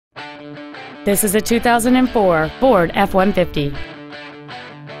This is a 2004 Ford F-150.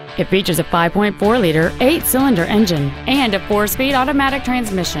 It features a 5.4-liter, 8-cylinder engine and a 4-speed automatic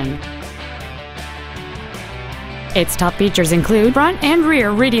transmission. Its top features include front and rear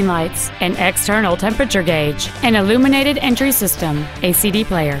reading lights, an external temperature gauge, an illuminated entry system, a CD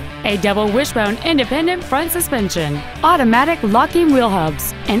player, a double wishbone independent front suspension, automatic locking wheel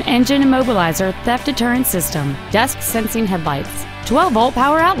hubs, an engine immobilizer theft deterrent system, dusk sensing headlights, 12-volt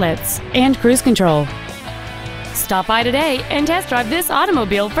power outlets, and cruise control. Stop by today and test drive this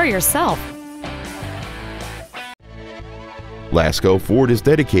automobile for yourself. Lasco Ford is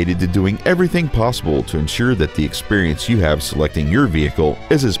dedicated to doing everything possible to ensure that the experience you have selecting your vehicle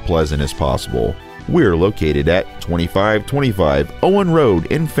is as pleasant as possible. We're located at 2525 Owen Road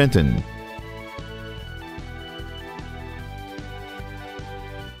in Fenton.